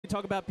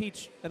talk about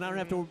Peach, and I don't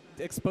have to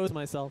expose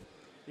myself.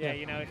 Yeah,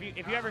 you know, if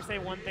you ever say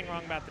one thing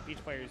wrong about the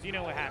Peach players, you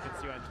know what happens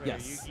to you on Twitter.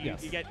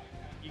 Yes,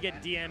 You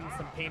get DM'd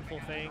some painful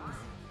things.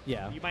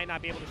 Yeah. You might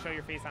not be able to show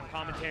your face on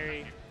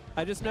commentary.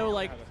 I just know,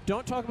 like,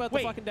 don't talk about the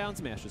fucking down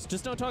smashes.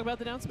 Just don't talk about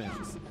the down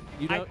smashes.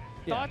 You know,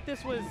 I thought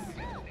this was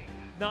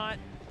not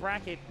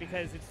bracket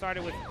because it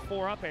started with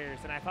 4 up airs,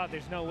 and I thought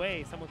there's no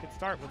way someone could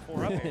start with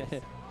 4 up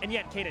airs. And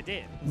yet K8A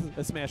did.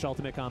 A smash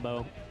ultimate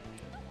combo.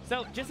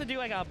 So just to do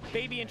like a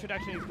baby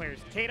introduction to these players,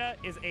 K8A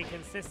is a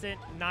consistent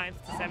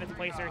 9th to 7th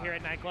placer here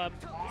at Nightclub.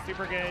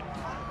 Super good.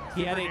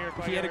 He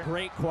had a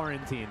great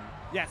quarantine.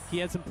 Yes. He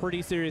had some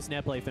pretty serious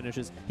net play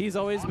finishes. He's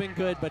always been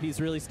good, but he's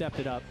really stepped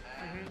it up.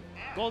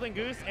 Golden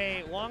Goose,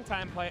 a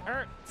long-time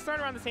player,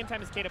 started around the same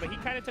time as K8A, but he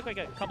kind of took like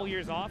a couple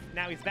years off.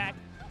 Now he's back.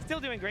 Still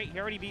doing great. He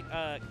already beat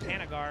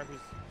Kanagar, who's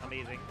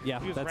amazing.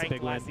 Yeah, he was that's ranked a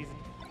big last win. season.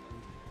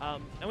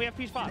 And we have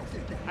Peach Fox.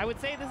 I would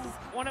say this is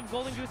one of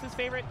Golden Goose's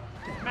favorite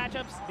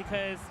matchups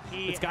because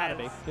he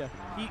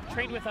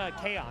trained with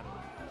K8A.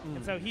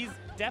 And so he's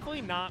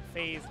definitely not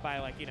phased by,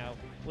 like, you know,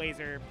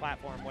 laser,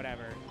 platform,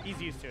 whatever.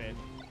 He's used to it.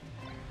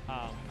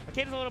 But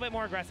K8A's a little bit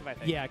more aggressive, I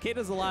think. Yeah,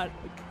 K8A's a lot.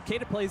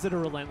 K8A plays at a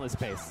relentless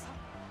pace.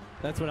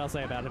 That's what I'll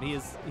say about him. He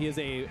is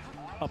a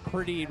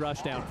pretty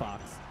rush down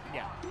fox.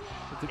 Yeah.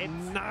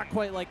 It's not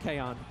quite like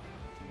K8A.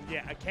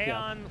 Yeah, a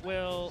K8A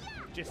will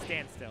just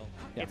stand still.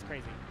 Yeah. It's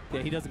crazy.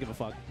 Yeah, he doesn't give a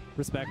fuck.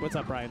 Respect. What's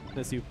up, Brian?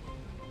 Miss you.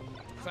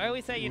 So I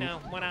always say, you know,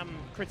 when I'm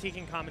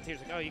critiquing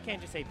commentators, like, oh, you can't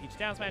just say Peach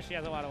down smash. She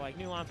has a lot of, like,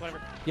 nuance,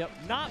 whatever. Yep.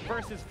 Not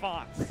versus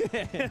Fox.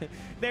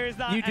 There's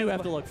not. You do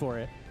have to look for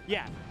it.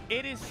 Yeah,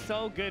 it is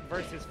so good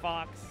versus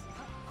Fox,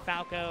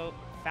 Falco,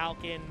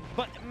 Falcon,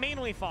 but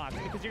mainly Fox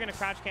because you're going to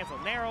crouch cancel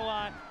Nair a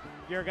lot.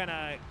 You're going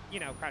to, you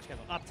know, crouch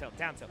cancel up tilt,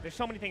 down tilt. There's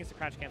so many things to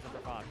crouch cancel for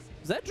Fox.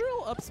 Is that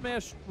drill up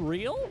smash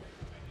real?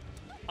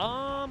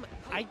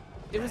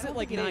 It was at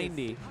like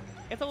 90.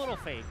 It's a little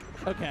fake.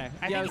 Okay.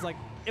 I was like,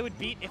 it would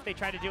beat if they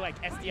tried to do like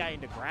SDI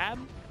into grab.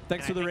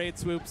 Thanks for the raid,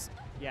 Swoops.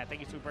 Yeah,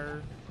 thank you,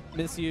 Super.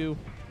 Miss you.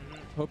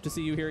 Hope to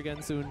see you here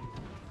again soon.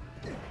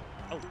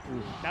 Oh,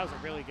 that was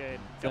a really good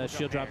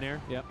shield drop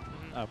Nair. Yep.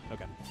 Oh,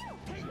 okay.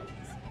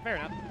 Fair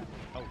enough.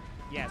 Oh,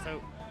 yeah.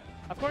 So,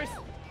 of course,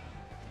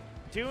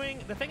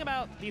 the thing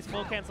about these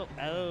full cancel.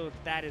 Oh,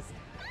 that is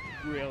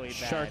really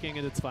bad. Sharking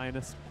at its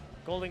finest.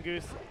 Golden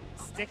Goose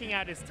sticking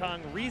out his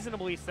tongue,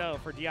 reasonably so,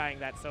 for DIing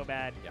that so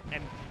bad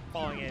and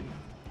falling in.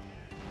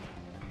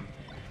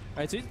 All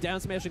right, so he's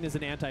down smashing as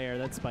an anti-air.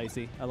 That's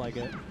spicy. I like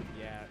it.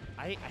 Yeah,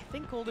 I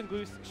think Golden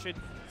Goose should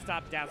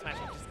stop down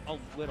smashing just a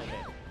little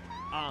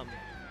bit.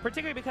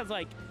 Particularly because,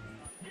 like,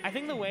 I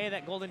think the way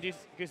that Golden Goose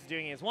is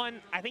doing it is, one,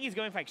 I think he's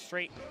going for, like,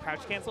 straight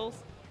crouch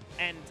cancels.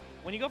 And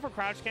when you go for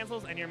crouch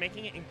cancels and you're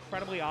making it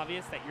incredibly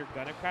obvious that you're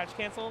going to crouch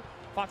cancel,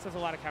 Fox has a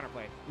lot of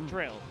counterplay.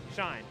 Drill,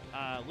 shine,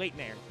 late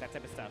nair, that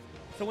type of stuff.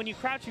 So when you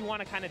crouch, you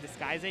want to kind of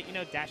disguise it, you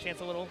know, dash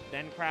dance a little,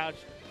 then crouch,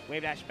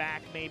 wave dash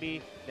back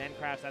maybe, then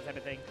crouch, that type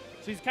of thing.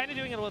 So he's kind of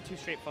doing it a little too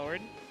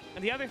straightforward.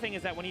 And the other thing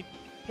is that when he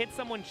hits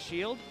someone's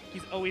shield,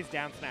 he's always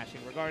down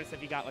smashing, regardless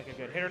if he got like a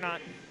good hit or not.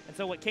 And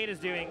so what K8A's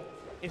doing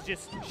is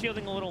just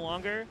shielding a little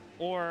longer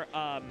or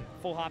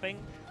full hopping,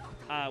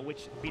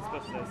 which beats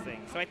both of those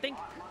things. So I think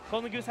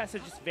Golden Goose has to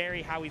just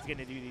vary how he's going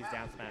to do these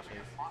down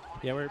smashes.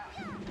 Yeah,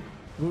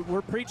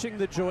 we're preaching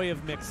the joy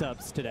of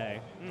mix-ups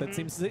today. That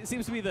seems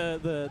to be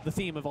the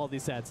theme of all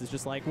these sets. It's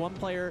just like one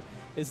player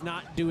is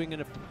not doing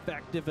an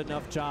effective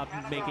enough job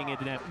making it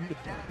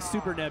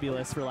super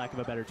nebulous, for lack of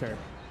a better term.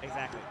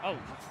 Exactly. Oh,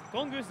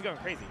 Golden Goose is going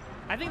crazy.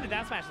 I think the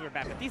down smashes are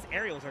bad, but these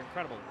aerials are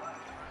incredible.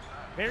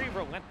 Very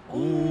relentless.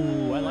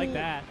 Ooh, I like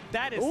that.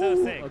 That is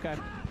so sick. Okay.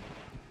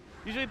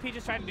 Usually Peach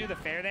is trying to do the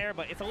fair there,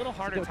 but it's a little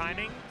harder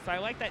timing. So I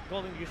like that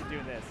Golden Goose is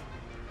doing this.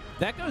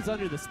 That goes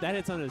under that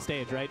hits under the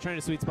stage, right? Trying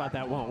to sweet spot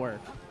that won't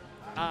work.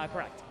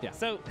 Correct. Yeah.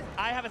 So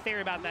I have a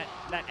theory about that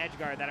edge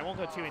guard that I won't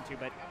go too into,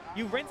 but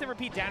you rinse and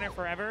repeat down air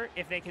forever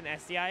if they can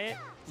SDI it.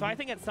 So I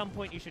think at some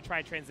point you should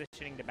try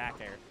transitioning to back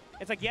air.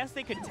 It's like, yes,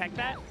 they could tech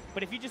that,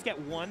 but if you just get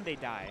one, they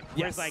die.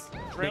 Whereas like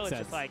drill, it's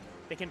just like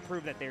they can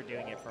prove that they're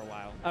doing it for a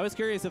while. I was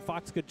curious if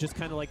Fox could just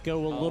kind of like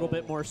go a little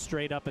bit more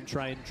straight up and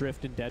try and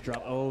drift and dead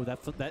drop. Oh,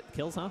 that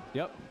kills, huh?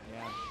 Yep.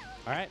 Yeah.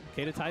 All right,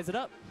 K8A ties it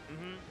up.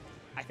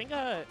 I think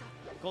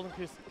Golden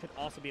Goose could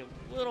also be a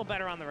little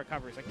better on the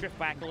recoveries, like drift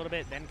back a little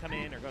bit, then come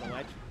in or go to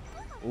ledge.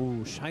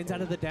 Ooh, shines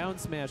out of the down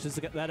smash. Is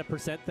that a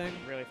percent thing?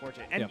 Really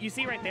fortunate. And you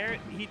see right there,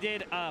 he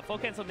did full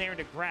cancel Nair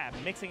into grab,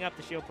 mixing up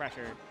the shield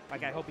pressure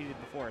like I hope he did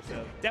before.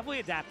 So definitely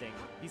adapting.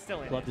 He's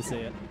still in it. Love to see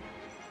it.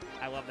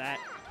 I love that.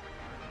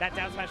 That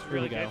down smash is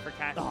really good for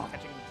catching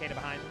K8A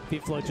behind.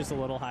 Feet float just a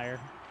little higher.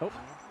 Oh,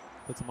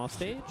 puts him off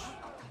stage.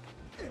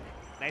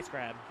 Nice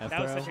grab.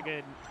 That was such a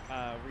good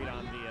read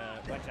on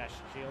the wedge dash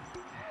shield.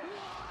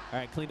 All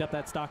right, cleaned up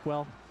that stock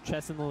well.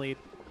 Chess in the lead.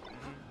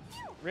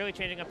 Really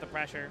changing up the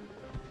pressure.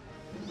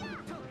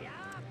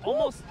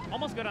 Almost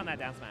good on that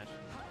down smash.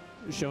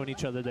 Showing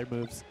each other their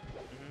moves.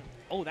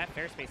 Oh, that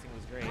fair spacing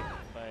was great,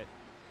 but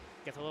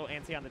gets a little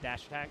antsy on the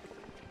dash attack.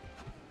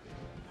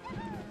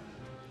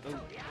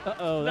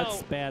 Uh-oh, No.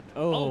 that's bad.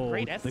 Oh,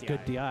 great the SDI.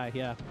 good DI,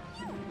 yeah.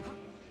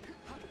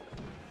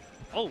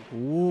 Oh.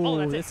 Ooh, Oh,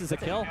 that's it. this is a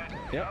That's it. kill.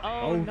 Yep.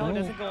 Oh, no, it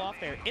doesn't go off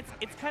there.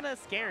 It's kind of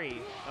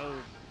scary. Oh,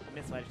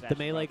 misledge dash. The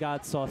melee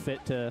god saw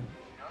fit to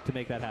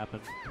make that happen.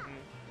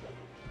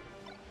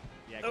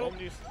 Yeah, Golden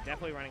Goose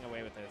definitely running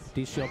away with this.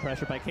 D-shield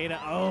pressure by K8A.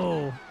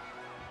 Oh! All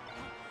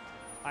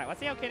right, let's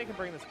see how K8A can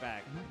bring this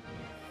back.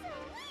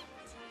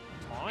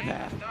 Taunt?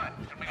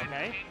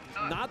 Okay.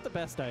 Not the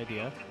best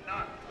idea.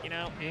 You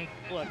know,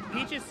 look,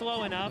 Peach is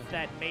slow enough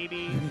that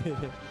maybe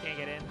can't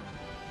get in.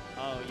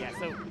 Oh, yeah,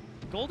 so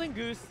Golden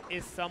Goose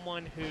is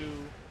someone who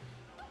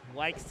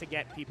likes to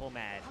get people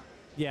mad.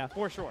 Yeah.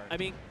 For sure. I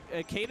mean,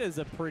 K8A's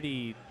a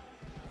pretty...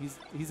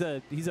 He's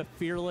a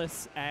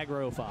fearless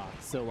aggro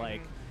fox. So,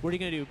 like, what are you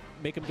going to do?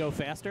 Make him go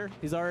faster?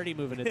 He's already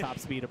moving at top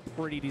speed a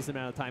pretty decent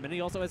amount of time. And he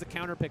also has a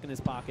counter pick in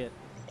his pocket.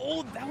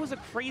 Oh, that was a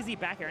crazy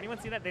back air. Anyone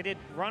see that? They did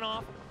run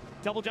off,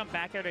 double jump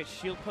back air to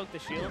shield poke the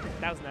shield.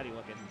 That was nutty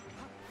looking.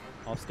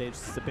 Off stage,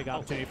 this is a big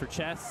opportunity for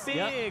Chess. Big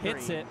Yep,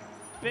 hits green. it.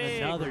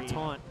 Big Another green.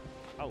 taunt.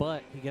 Oh.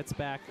 But he gets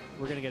back.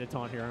 We're going to get a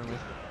taunt here, aren't we?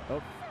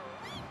 Oh.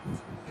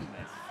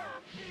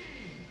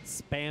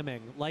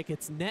 Spamming like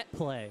it's net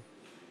play.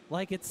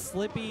 Like it's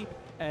Slippy,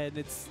 and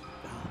it's...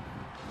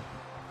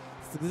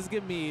 This is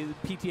giving me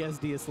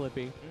PTSD of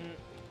Slippy.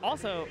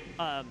 Also,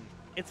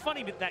 it's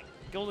funny that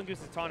Golden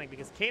Goose is taunting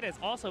because K8A is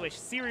also a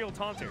serial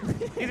taunter.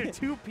 These are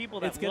two people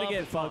that It's going to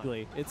love get to taunt.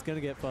 fugly. It's going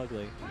to get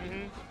fugly.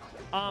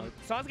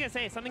 So I was going to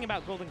say something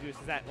about Golden Goose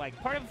is that like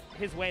part of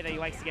his way that he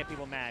likes to get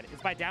people mad is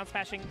by down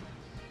smashing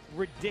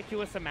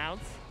ridiculous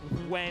amounts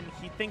when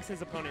he thinks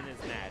his opponent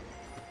is mad.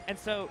 And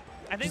so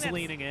I think Just that's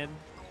leaning in.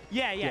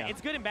 Yeah,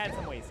 it's good and bad in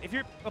some ways. If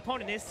your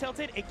opponent is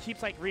tilted, it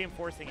keeps like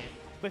reinforcing it.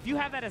 But if you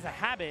have that as a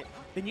habit,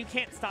 then you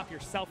can't stop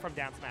yourself from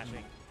down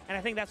smashing. And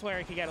I think that's where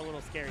it could get a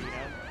little scary, you know?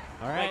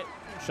 All right,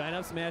 shine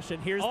up smash,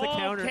 and here's the Oh,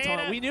 counter K8A.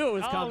 taunt. We knew it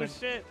was coming. Oh,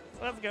 shit.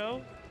 Let's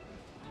go.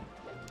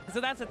 So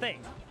that's the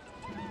thing.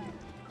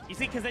 You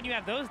see, because then you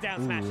have those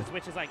down smashes,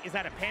 which is like, is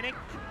that a panic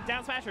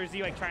down smash, or is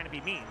he like trying to be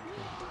mean?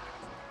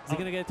 Is he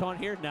going to get a taunt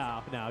here?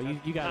 No,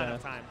 you got Not to.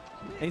 enough time.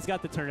 He's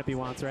got the turnip he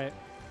wants, right?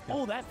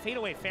 Oh, that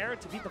fadeaway fair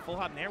to beat the full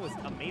hop in there was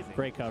amazing.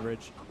 Great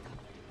coverage.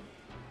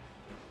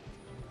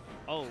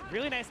 Oh,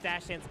 really nice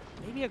dash dance.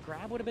 Maybe a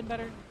grab would have been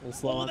better. A little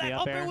slow on that the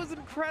up air. was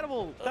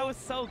incredible. That was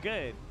so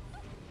good.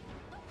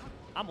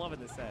 I'm loving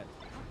this set.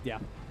 Yeah.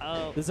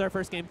 Oh, This is our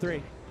first game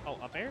 3. oh,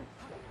 up air?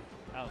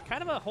 Oh,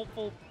 kind of a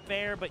hopeful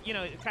fair, but you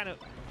know, it kind of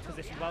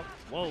positioned well.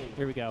 Whoa.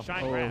 Here we go.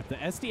 Shine Oh, grab. the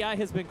SDI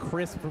has been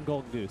crisp from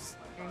Golden Goose.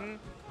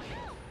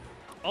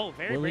 Oh,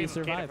 very Will he brave of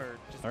survive? K8A for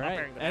just All up right,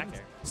 airing the back and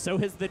air. so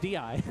has the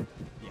DI.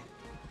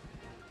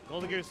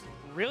 Golden Goose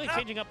really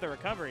changing up the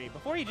recovery.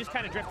 Before he just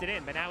kind of drifted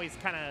in, but now he's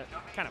kind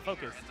of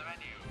focused.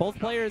 Both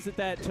players at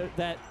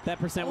that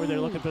percent where they're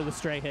looking for the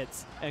stray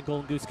hits, and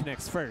Golden Goose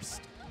connects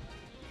first.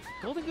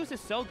 Golden Goose is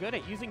so good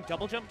at using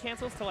double jump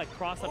cancels to like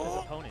cross up his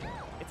opponent.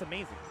 It's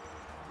amazing.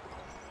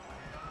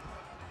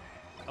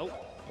 Oh.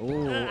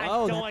 Ooh. I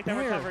Oh, don't like that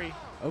fair. recovery.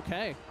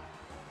 Okay.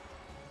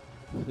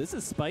 This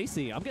is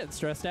spicy. I'm getting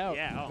stressed out.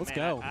 Yeah, oh, Let's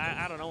man, go.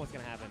 I don't know what's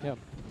going to happen. Yep.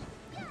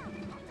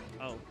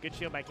 Oh, good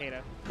shield by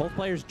K8A. Both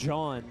players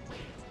John.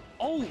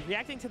 Oh,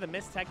 reacting to the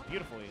missed tech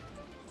beautifully.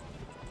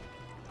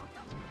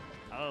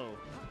 Oh,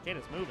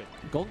 K8A's moving.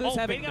 Golden Goose Oh,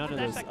 having baiting up none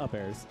the of dash those up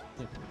airs.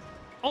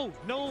 Oh,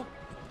 no.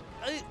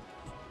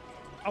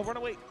 I'll run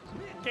away.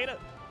 K8A.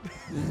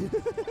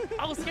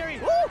 Oh, scary.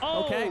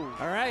 Oh, Okay.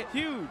 All right.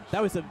 huge.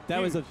 That was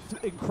an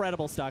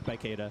incredible stock by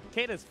K8A.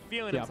 K8A's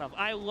feeling himself.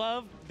 I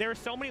love, there are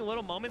so many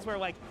little moments where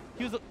like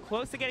he was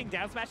close to getting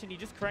down smash and he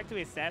just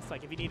correctly assessed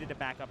like if he needed to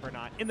back up or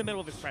not in the middle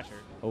of his pressure.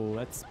 Oh,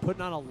 that's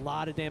putting on a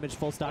lot of damage.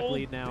 Full stock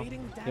lead now.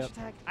 Baiting the dash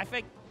attack. I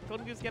think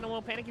Golden Goose getting a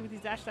little panicky with these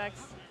dash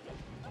attacks.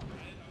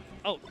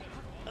 Oh,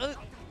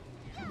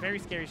 very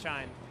scary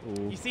shine.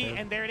 Ooh, You see, fair.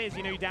 and there it is.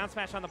 You know, you down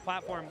smash on the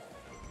platform,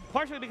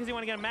 partially because you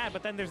want to get him mad,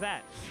 but then there's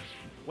that.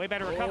 Way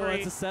better recovery. Oh,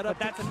 that's a setup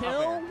but that's to an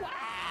kill. up air.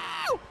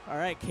 Wow! All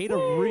right,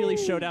 K8A really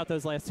showed out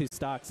those last two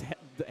stocks.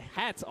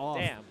 Hats off.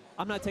 Damn.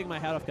 I'm not taking my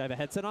hat off, guy. I have a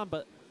headset on,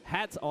 but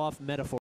hats off metaphor.